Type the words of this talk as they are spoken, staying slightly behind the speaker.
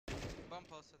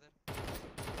also there.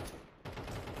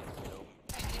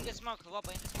 In the smoke,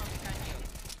 Loba, in the smoke behind you.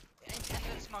 In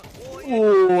the smoke.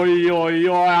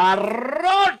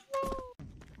 Arrot!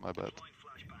 My bad.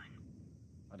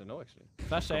 I don't know actually.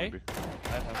 Flash A.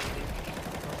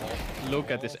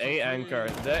 Look at this A anchor.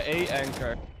 The A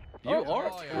anchor. You are?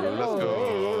 Let's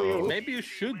go. Maybe you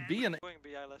should be an. Going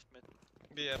BI left mid.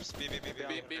 BFs, B.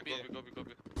 Go.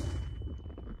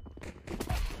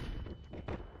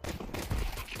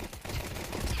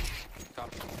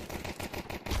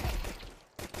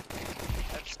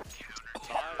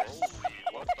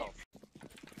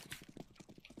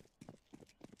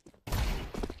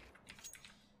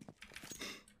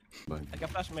 I can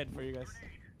flash mid for you guys.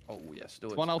 Oh yes, do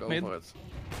it. One out Go mid. for it.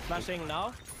 Flashing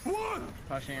now.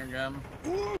 Flashing again.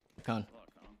 Con.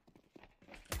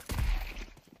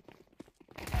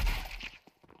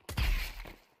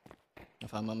 I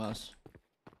found my mouse.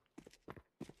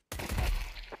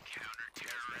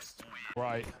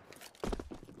 Right.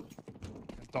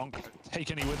 Don't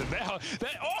take any with them.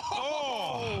 They're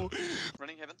oh!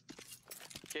 Running heaven.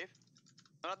 Cave.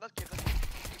 No, not cave.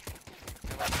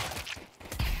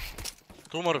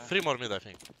 Two more, 3 more mid, I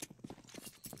think.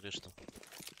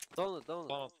 Don't.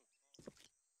 Whoa!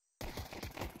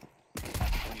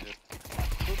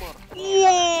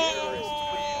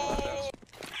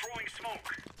 Throwing smoke.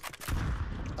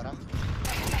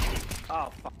 Oh,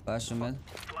 fuck. Flash him in.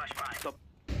 Stop.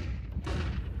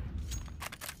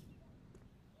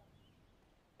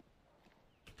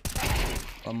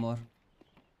 One more.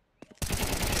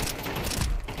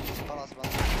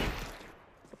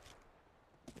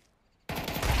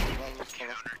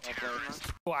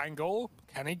 Angle.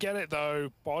 Can he get it though?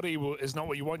 Body is not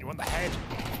what you want. You want the head.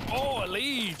 Oh, a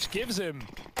lead gives him.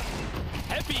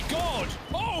 Heavy God.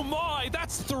 Oh my,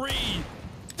 that's 3.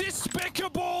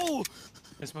 Despicable.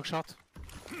 Smoke shot.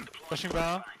 Flashing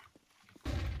bar.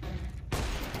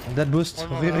 Dead boost.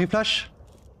 Reflash.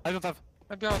 I don't have.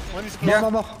 One is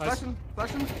More. Flashing.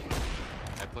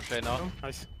 I push A now.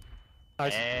 Nice.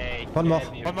 Hey, One more.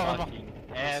 One more.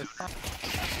 Yes.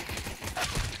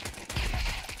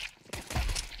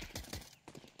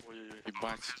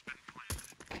 Ебать.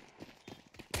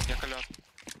 Я колят.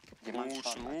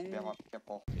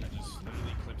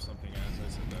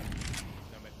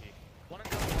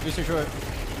 Booster short.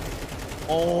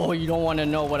 Oh, you don't want to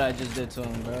know what I just did to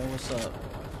him, bro. What's up?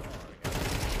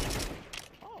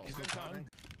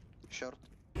 Short.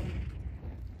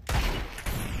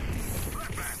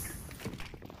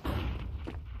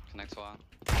 Next one.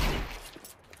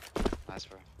 Nice,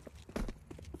 bro.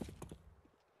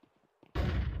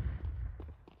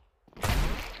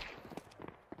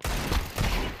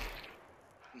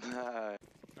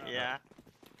 Yeah.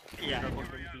 Ja,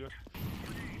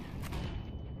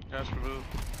 is gebeurd.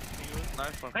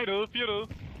 Nice one. Hey dude, Piero.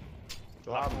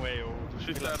 Laat hem mee, joh.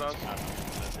 Shoot that up.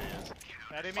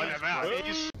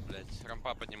 Блять,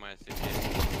 рампа поднимается.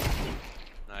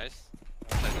 Найс.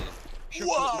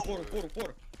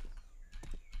 Упор.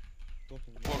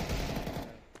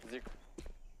 Зик.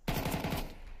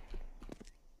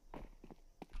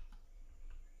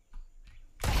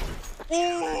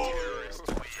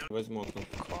 Возьму.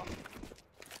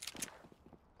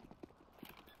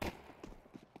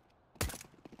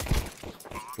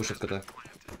 Пушит КТ.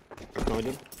 Окно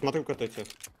один. Смотрю КТ тебе.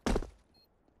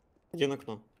 Один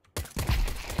окно.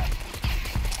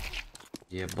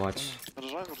 Ебать.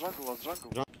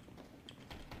 Джангл.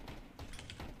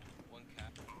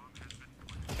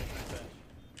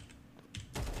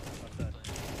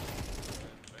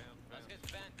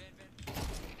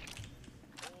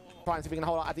 Trying to see if we can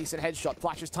hold out a decent headshot.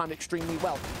 Flash has timed extremely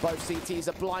well. Both CTs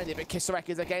are blinded, but Kisarek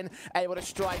is again able to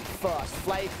strike first.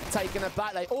 Flay taking a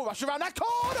back. They all rush around that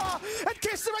corner, and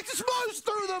Kisarek just mows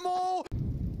through them all.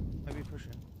 Maybe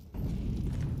pushing.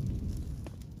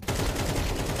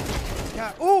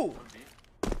 Yeah. Ooh.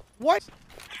 What?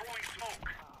 Throwing smoke.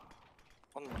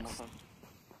 One more.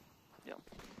 Yeah.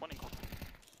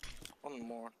 One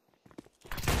more.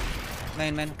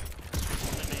 Main.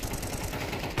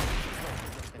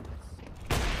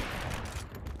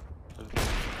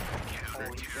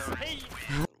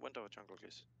 Went over jungle,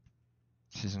 guys.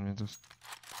 Season windows.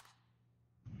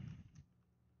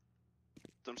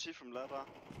 Don't see from ladder.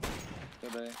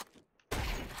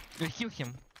 Heal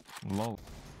him. Low.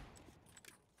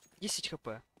 10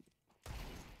 хп.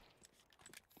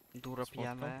 Дура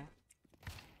пьяная.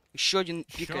 Еще один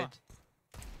пикает.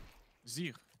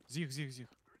 Зиг.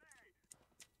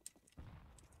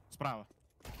 Справа.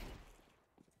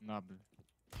 На,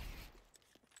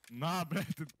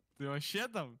 блядь, ты вообще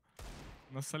там?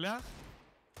 На солях?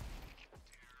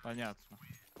 Понятно.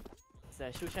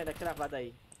 Xuxa ainda cravada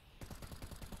aí.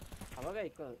 Помогай,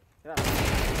 икон.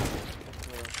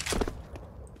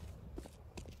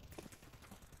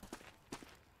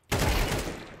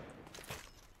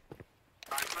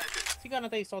 Cigana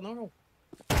tá aí, só não, João.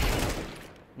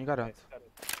 Me garanto.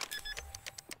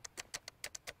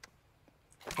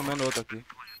 Comendo outro aqui.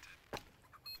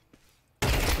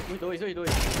 Dois.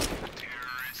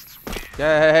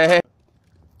 É.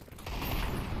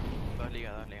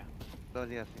 Dos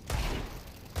ligas, sí.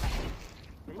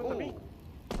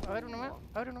 Abre uno más.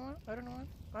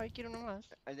 Ay, quiero uno más.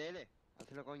 Dele,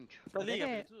 hazlo concho.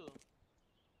 Dale.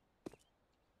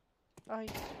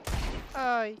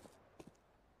 Ay.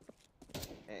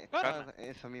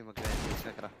 Eso mismo que decís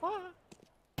atrás.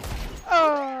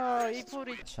 Ay,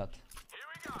 pobre. Shot.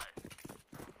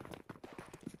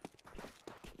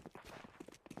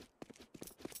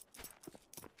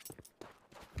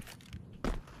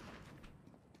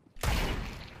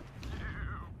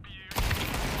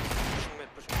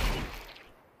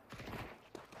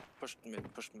 Push mid.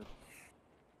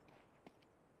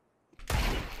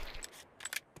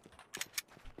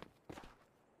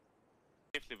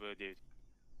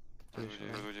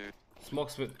 Смог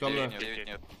темную.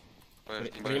 Нет.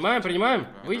 Принимаем.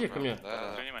 Выйди ко мне.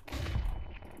 Да.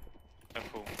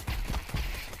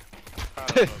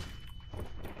 Okay.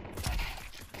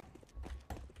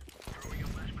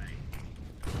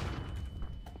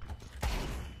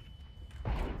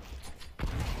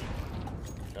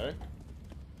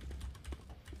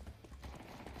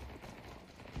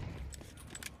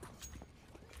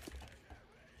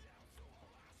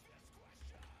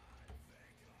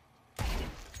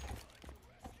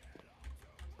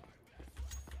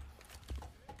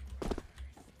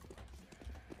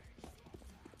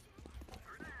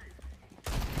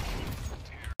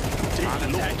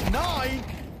 Tech 9!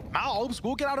 Malbs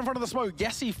will get out in front of the smoke.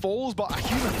 Yes, he falls, but a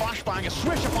human flashbang. A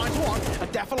Swisher finds one.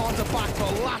 A Defilon's back to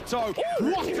Lato.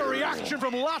 What a reaction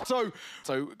from Lato!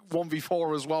 So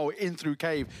 1v4 as well, in through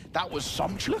cave. That was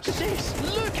sumptuous. Look at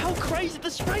this! Look how crazy the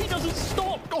spray doesn't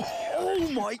stop! Oh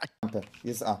my...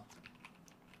 Jest A.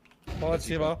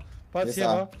 Patrzcie ma.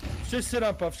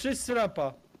 Wszyscy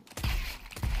rampa.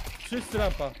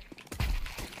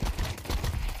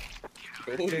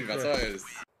 Kurwa, co jest?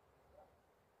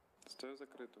 Стою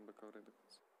закрытым, боковой до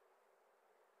конца.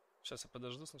 Сейчас я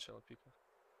подожду сначала пика.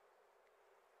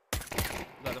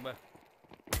 Да, Б.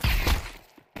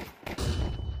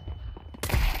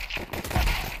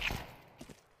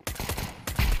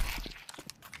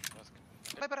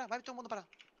 Vai todo mundo parar.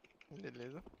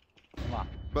 Beleza. Lá.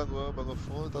 Bagou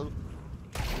fundo.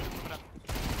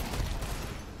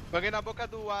 Banguei na boca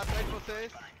do A atrás de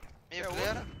vocês. Meio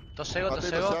clear. Tô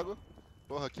cego.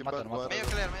 Porra, aqui Matando. Meio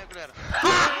clear.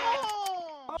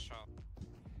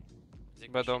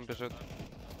 Бэдом бежит.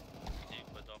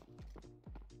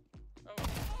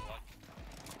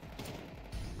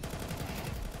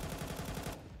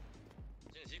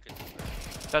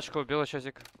 Тачку убил еще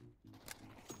Зик.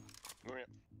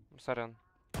 Сорян.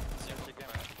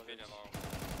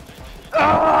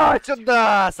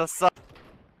 Сюда, соса.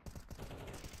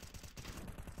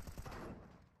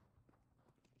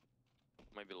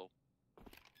 Maybe low.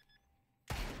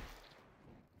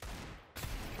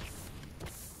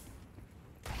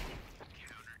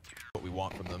 What we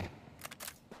want from them.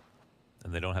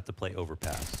 And they don't have to play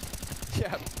overpass.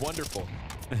 Yeah, wonderful.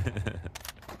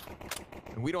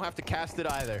 And we don't have to cast it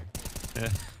either.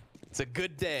 It's a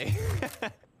good day.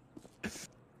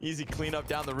 Easy cleanup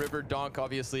down the river. Donk,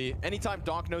 obviously. Anytime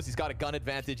Donk knows he's got a gun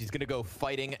advantage, he's going to go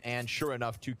fighting. And sure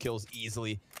enough, 2 kills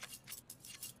easily.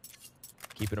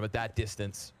 Keeping him at that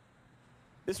distance.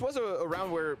 This was a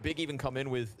round where Big even come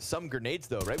in with some grenades,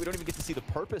 though, right? We don't even get to see the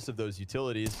purpose of those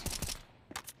utilities.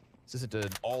 This isn't an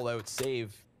all-out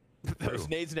save. Those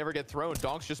nades never get thrown.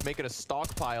 Donk's just making a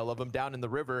stockpile of them down in the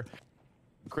river.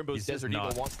 Crimbo's Desert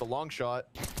Eagle wants the long shot.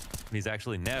 He's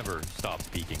actually never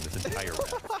stopped peeking this entire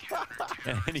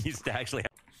round. And he's actually...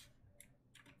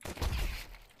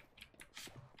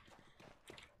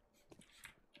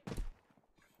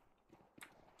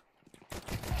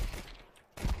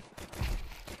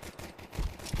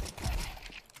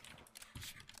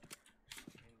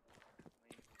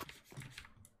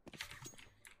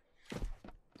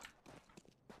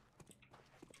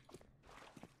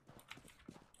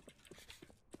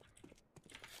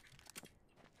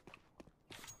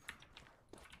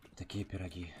 Такие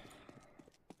пироги.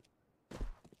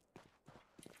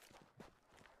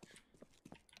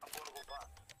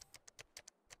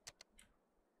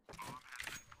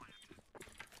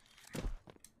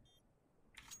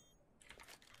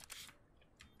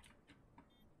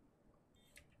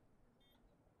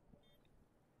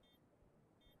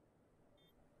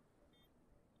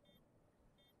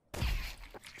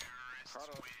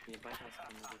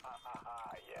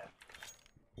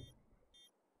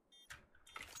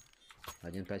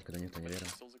 1-5, когда никто не верил.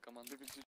 За командой